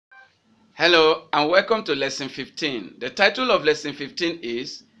Hello and welcome to lesson 15. The title of lesson 15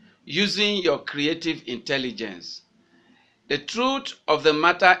 is Using Your Creative Intelligence. The truth of the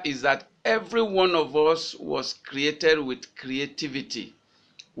matter is that every one of us was created with creativity.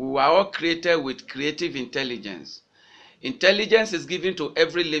 We were all created with creative intelligence. Intelligence is given to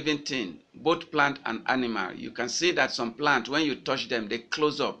every living thing, both plant and animal. You can see that some plants, when you touch them, they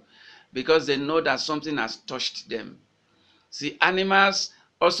close up because they know that something has touched them. See, animals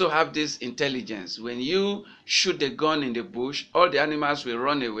also have this intelligence. When you shoot a gun in the bush, all the animals will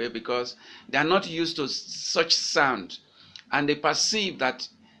run away because they are not used to such sound. And they perceive that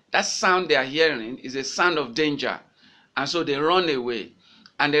that sound they are hearing is a sound of danger. And so they run away.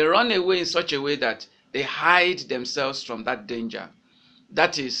 And they run away in such a way that they hide themselves from that danger.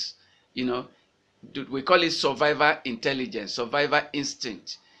 That is, we call it survival intelligence, survival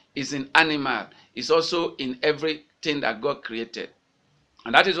instinct. It's in animal. It's also in everything that God created.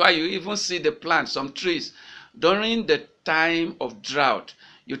 And that is why you even see the plants, some trees, during the time of drought.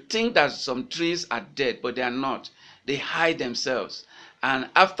 You think that some trees are dead, but they are not. They hide themselves. And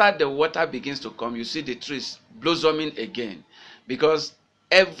after the water begins to come, you see the trees blossoming again. Because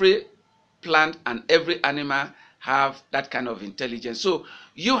every plant and every animal have that kind of intelligence. So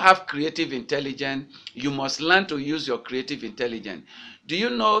you have creative intelligence. You must learn to use your creative intelligence. Do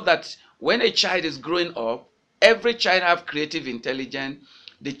you know that when a child is growing up, every child have creative intelligence?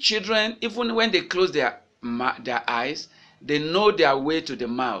 The children, even when they close their eyes, they know their way to the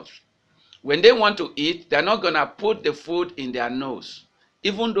mouth. When they want to eat, they're not going to put the food in their nose.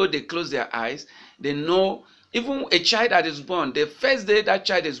 Even though they close their eyes, they know. Even a child that is born, the first day that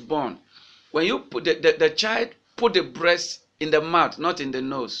child is born, when you put the child put the breast in the mouth, not in the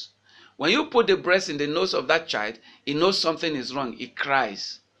nose. When you put the breast in the nose of that child, he knows something is wrong. He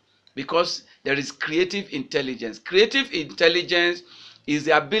cries because there is creative intelligence. Creative intelligence is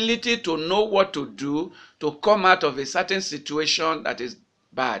the ability to know what to do to come out of a certain situation that is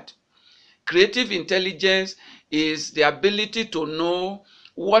bad. Creative intelligence is the ability to know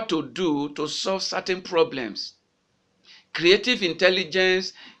what to do to solve certain problems. Creative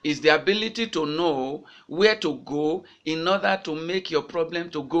intelligence is the ability to know where to go in order to make your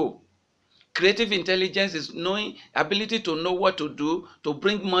problem to go. Creative intelligence is knowing ability to know what to do to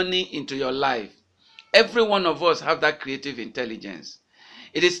bring money into your life. Every one of us have that creative intelligence.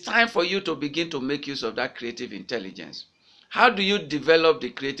 It is time for you to begin to make use of that creative intelligence. How do you develop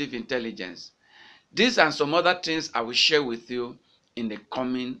the creative intelligence? These and some other things I will share with you in the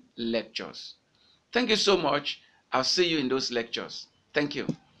coming lectures. Thank you so much. I'll see you in those lectures. Thank you.